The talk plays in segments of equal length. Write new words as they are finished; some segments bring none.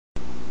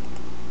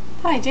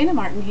Hi, Dayna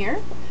Martin here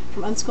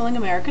from Unschooling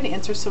America to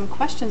answer some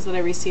questions that I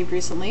received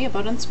recently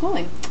about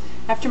unschooling.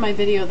 After my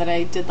video that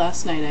I did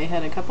last night, I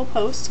had a couple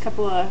posts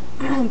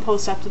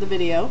after the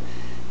video,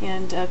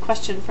 and a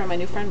question from my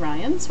new friend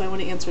Ryan, so I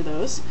want to answer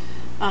those.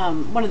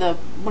 One of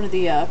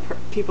the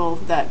people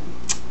that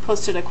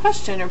posted a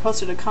question, or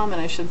posted a comment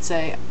I should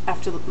say,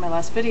 after my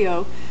last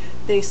video,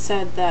 they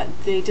said that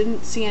they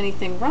didn't see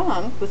anything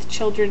wrong with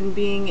children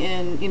being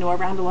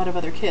around a lot of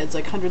other kids,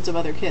 like hundreds of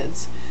other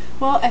kids.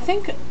 Well, I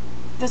think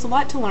there's a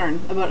lot to learn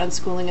about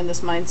unschooling and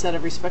this mindset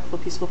of respectful,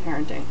 peaceful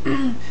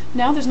parenting.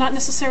 Now, there's not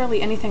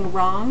necessarily anything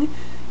wrong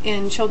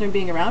in children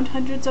being around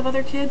hundreds of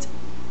other kids,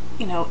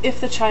 if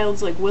the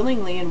child's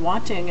willingly and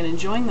wanting and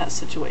enjoying that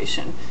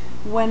situation.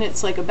 When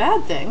it's a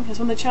bad thing is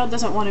when the child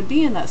doesn't want to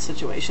be in that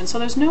situation. So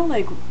there's no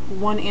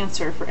one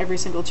answer for every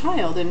single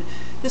child. In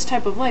this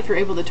type of life, you're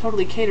able to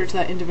totally cater to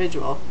that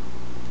individual.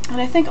 And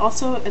I think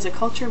also as a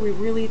culture, we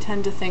really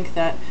tend to think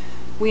that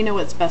we know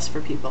what's best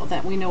for people,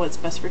 that we know what's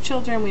best for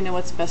children, we know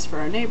what's best for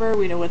our neighbor,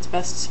 we know what's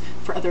best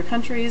for other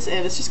countries,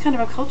 and it's just kind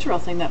of a cultural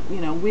thing that we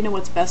know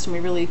what's best, and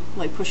we really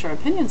push our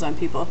opinions on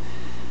people.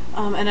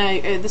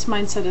 This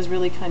mindset is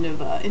really kind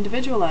of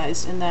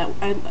individualized in that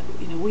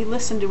we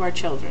listen to our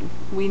children.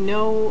 We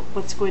know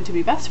what's going to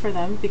be best for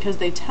them because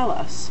they tell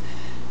us,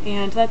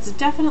 and that's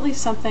definitely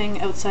something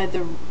outside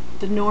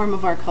the norm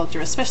of our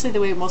culture, especially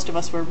the way most of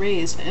us were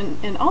raised.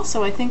 And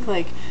also I think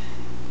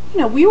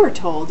we were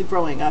told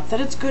growing up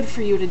that it's good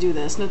for you to do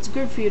this and it's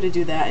good for you to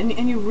do that,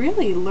 and you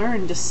really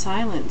learn to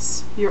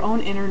silence your own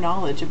inner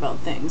knowledge about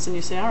things, and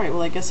you say, alright,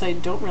 well, I guess I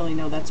don't really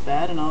know that's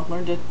bad, and I'll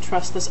learn to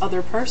trust this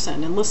other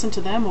person and listen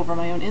to them over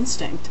my own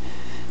instinct.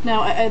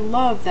 Now, I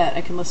love that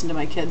I can listen to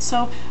my kids,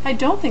 so I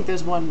don't think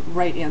there's one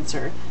right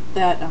answer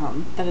that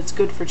it's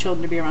good for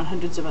children to be around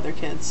hundreds of other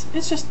kids.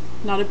 It's just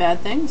not a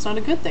bad thing, it's not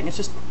a good thing, it's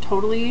just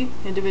totally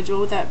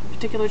individual with that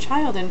particular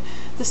child. And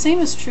the same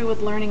is true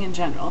with learning in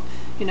general,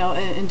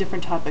 in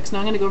different topics. Now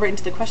I'm going to go right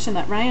into the question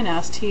that Ryan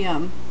asked.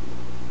 I'm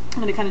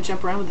going to kind of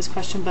jump around with this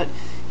question, but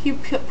he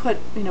put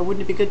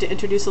wouldn't it be good to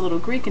introduce a little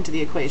Greek into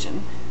the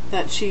equation?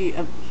 That he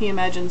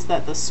imagines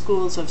that the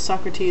schools of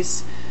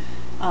Socrates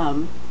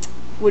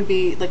would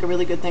be a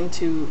really good thing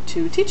to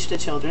teach to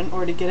children,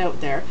 or to get out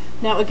there.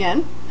 Now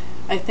again,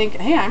 I think,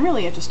 hey, I'm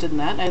really interested in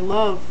that. I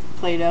love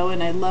Plato,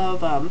 and I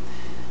love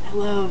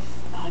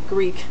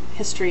Greek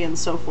history and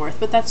so forth,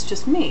 but that's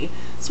just me.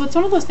 So it's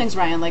one of those things,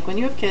 Ryan, when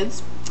you have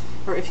kids,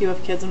 or if you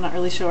have kids, I'm not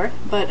really sure,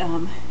 but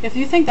if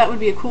you think that would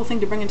be a cool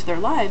thing to bring into their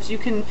lives, you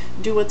can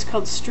do what's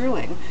called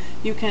strewing.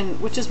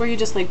 Which is where you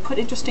just put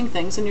interesting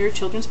things into your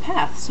children's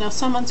paths. Now,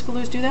 some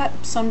unschoolers do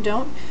that, some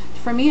don't.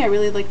 For me, I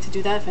really like to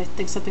do that if I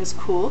think something's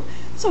cool.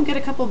 So get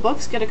a couple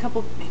books, get a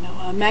couple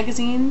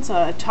magazines,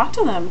 talk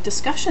to them.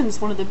 Discussions,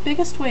 one of the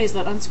biggest ways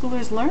that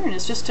unschoolers learn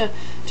is just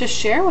to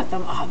share with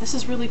them, oh, this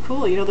is really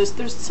cool.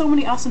 There's so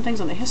many awesome things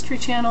on the History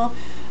Channel.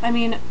 I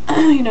mean,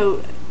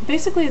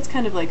 basically it's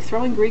kind of like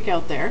throwing Greek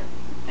out there.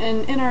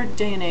 And in our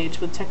day and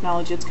age with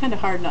technology, it's kind of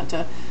hard not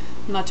to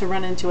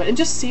run into it, and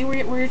just see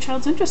where your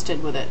child's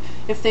interested with it.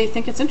 If they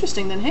think it's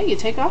interesting, then hey, you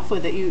take off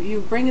with it.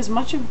 You bring as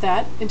much of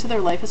that into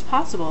their life as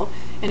possible,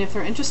 and if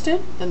they're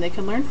interested, then they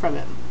can learn from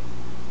it.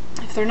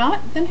 If they're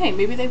not, then hey,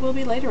 maybe they will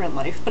be later in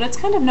life. But it's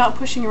kind of not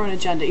pushing your own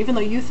agenda. Even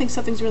though you think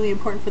something's really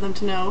important for them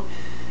to know,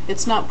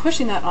 it's not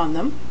pushing that on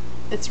them.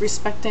 It's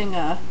respecting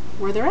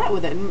where they're at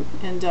with it,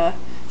 and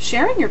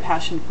sharing your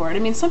passion for it. I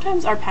mean,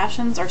 sometimes our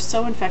passions are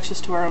so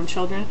infectious to our own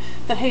children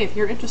that hey, if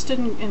you're interested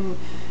in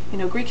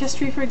Greek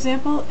history, for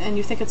example, and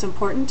you think it's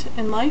important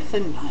in life,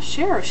 then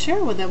share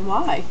with them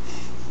why.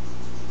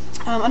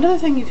 Another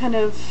thing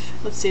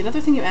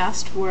another thing you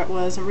asked, where it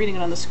was, I'm reading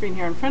it on the screen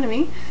here in front of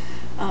me,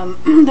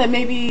 that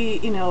maybe,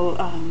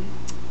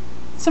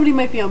 somebody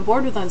might be on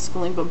board with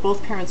unschooling, but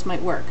both parents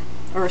might work,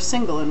 or are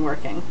single and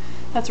working.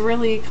 That's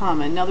really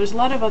common. Now, there's a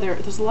lot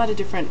of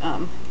different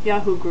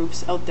Yahoo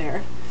groups out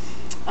there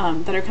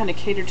that are kind of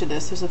catered to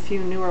this. There's a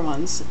few newer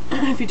ones.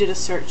 If you did a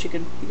search, you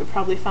could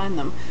probably find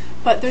them.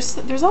 But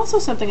there's also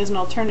something as an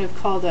alternative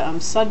called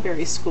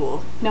Sudbury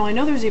School. Now, I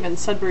know there's even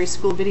Sudbury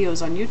School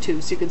videos on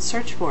YouTube, so you could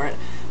search for it.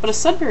 But a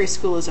Sudbury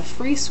School is a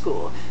free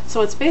school,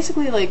 so it's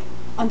basically like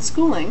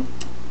unschooling,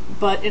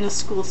 but in a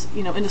school,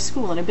 in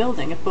a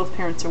building, if both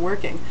parents are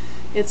working.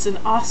 It's an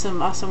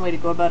awesome way to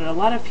go about it. A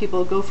lot of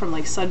people go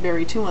from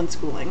Sudbury to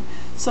unschooling.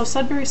 So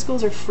Sudbury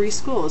schools are free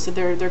schools.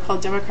 They're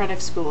called democratic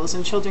schools,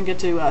 and children get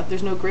to,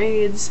 there's no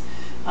grades,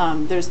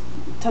 there's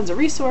tons of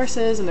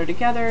resources, and they're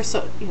together,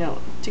 so,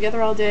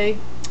 together all day,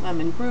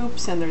 in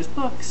groups, and there's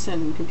books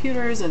and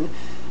computers, and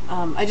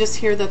I just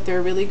hear that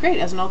they're really great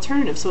as an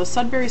alternative. So a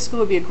Sudbury school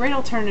would be a great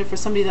alternative for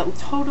somebody that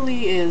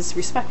totally is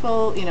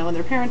respectful, in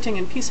their parenting,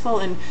 and peaceful,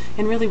 and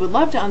really would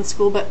love to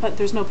unschool, but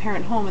there's no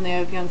parent home and they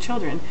have young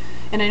children.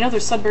 And I know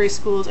there's Sudbury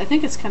schools, I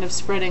think it's kind of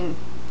spreading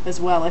as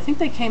well. I think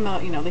they came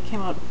out,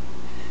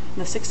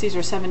 the 60s or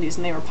 70s,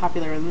 and they were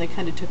popular, and they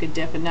kind of took a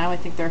dip, and now I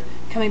think they're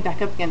coming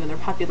back up again in their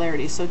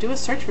popularity. So do a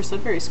search for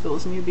Sudbury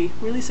schools, and you'd be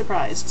really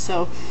surprised.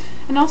 So,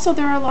 and also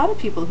there are a lot of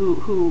people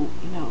who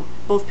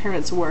both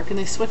parents work, and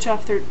they switch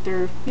off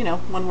their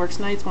one works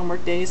nights, one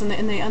work days, and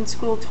they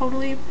unschool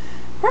totally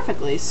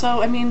perfectly.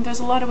 So I mean, there's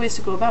a lot of ways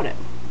to go about it.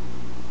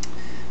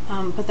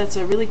 But that's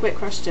a really great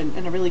question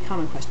and a really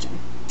common question.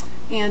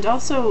 And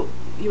also,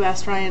 you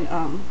asked, Ryan,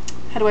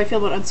 how do I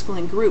feel about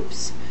unschooling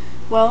groups?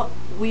 Well,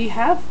 we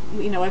have,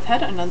 I've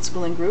had an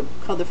unschooling group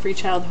called the Free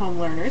Child Home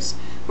Learners,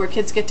 where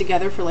kids get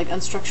together for like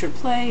unstructured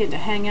play and to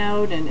hang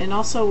out, and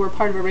also we're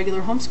part of a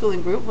regular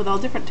homeschooling group with all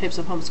different types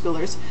of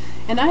homeschoolers.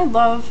 And I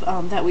love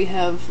that we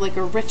have like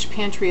a rich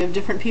pantry of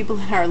different people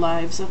in our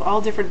lives, of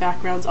all different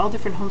backgrounds, all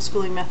different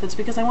homeschooling methods,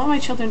 because I want my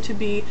children to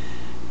be,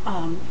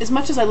 as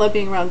much as I love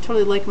being around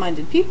totally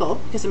like-minded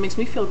people, because it makes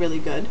me feel really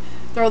good,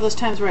 there are those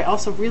times where I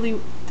also really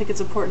think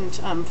it's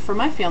important for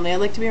my family. I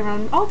like to be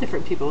around all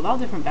different people with all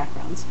different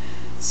backgrounds.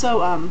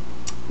 So,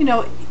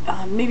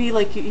 maybe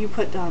like you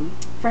put,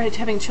 for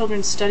having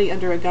children study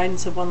under a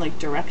guidance of one like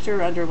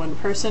director, under one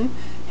person,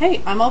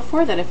 hey, I'm all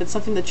for that if it's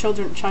something the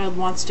child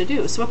wants to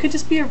do. So it could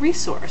just be a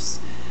resource,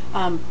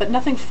 but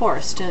nothing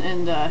forced.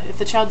 And if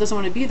the child doesn't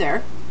want to be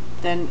there,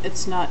 then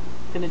it's not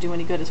going to do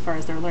any good as far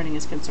as their learning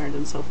is concerned,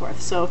 and so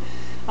forth. So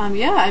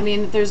yeah, I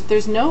mean,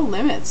 there's no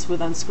limits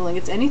with unschooling.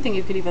 It's anything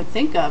you could even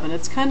think of, and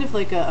it's kind of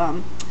like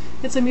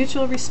it's a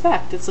mutual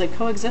respect. It's like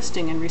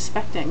coexisting and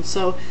respecting.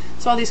 So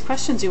all these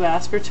questions you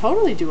ask are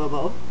totally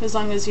doable, as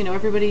long as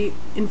everybody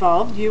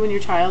involved, you and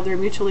your child, are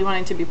mutually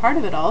wanting to be part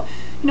of it all.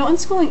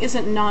 Unschooling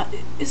isn't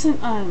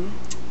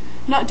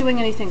not doing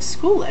anything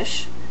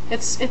schoolish.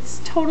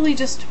 It's totally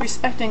just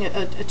respecting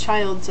a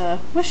child's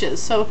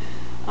wishes. So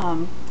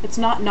it's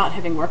not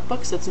having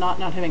workbooks, it's not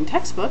having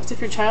textbooks. If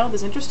your child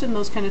is interested in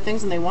those kind of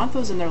things and they want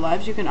those in their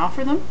lives, you can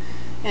offer them,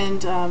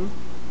 and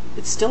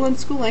it's still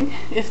unschooling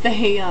if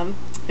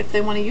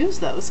they want to use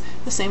those.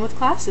 The same with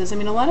classes. I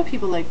mean, a lot of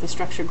people like the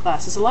structured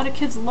classes. A lot of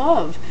kids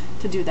love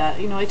to do that.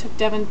 I took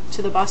Devin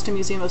to the Boston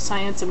Museum of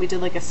Science, and we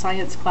did like a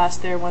science class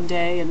there one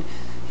day, and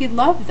he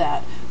loved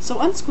that. So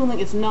unschooling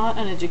is not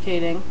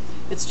uneducating.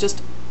 It's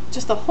just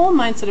the whole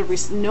mindset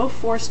of no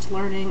forced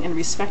learning, and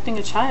respecting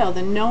a child,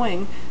 and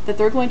knowing that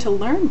they're going to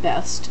learn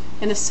best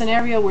in a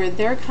scenario where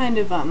they're kind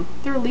of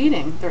they're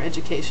leading their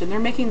education. They're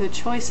making the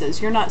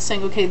choices. You're not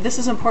saying, okay, this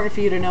is important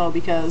for you to know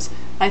because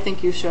I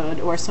think you should,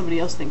 or somebody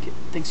else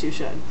thinks you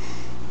should.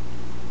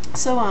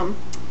 So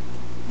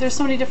there's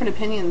so many different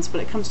opinions,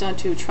 but it comes down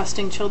to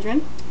trusting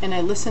children, and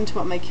I listen to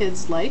what my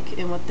kids like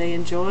and what they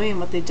enjoy and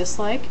what they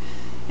dislike,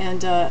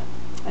 and I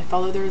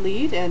follow their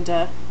lead, and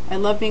I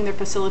love being their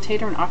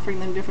facilitator and offering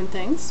them different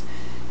things,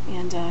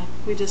 and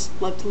we just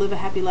love to live a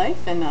happy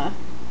life. And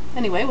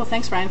anyway, well,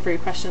 thanks, Ryan, for your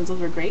questions. Those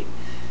were great.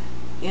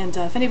 And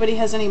if anybody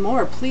has any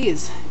more,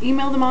 please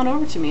email them on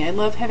over to me. I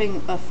love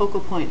having a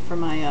focal point for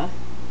my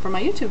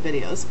YouTube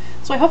videos.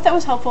 So I hope that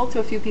was helpful to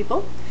a few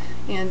people.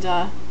 And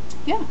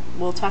yeah,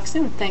 we'll talk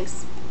soon.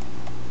 Thanks.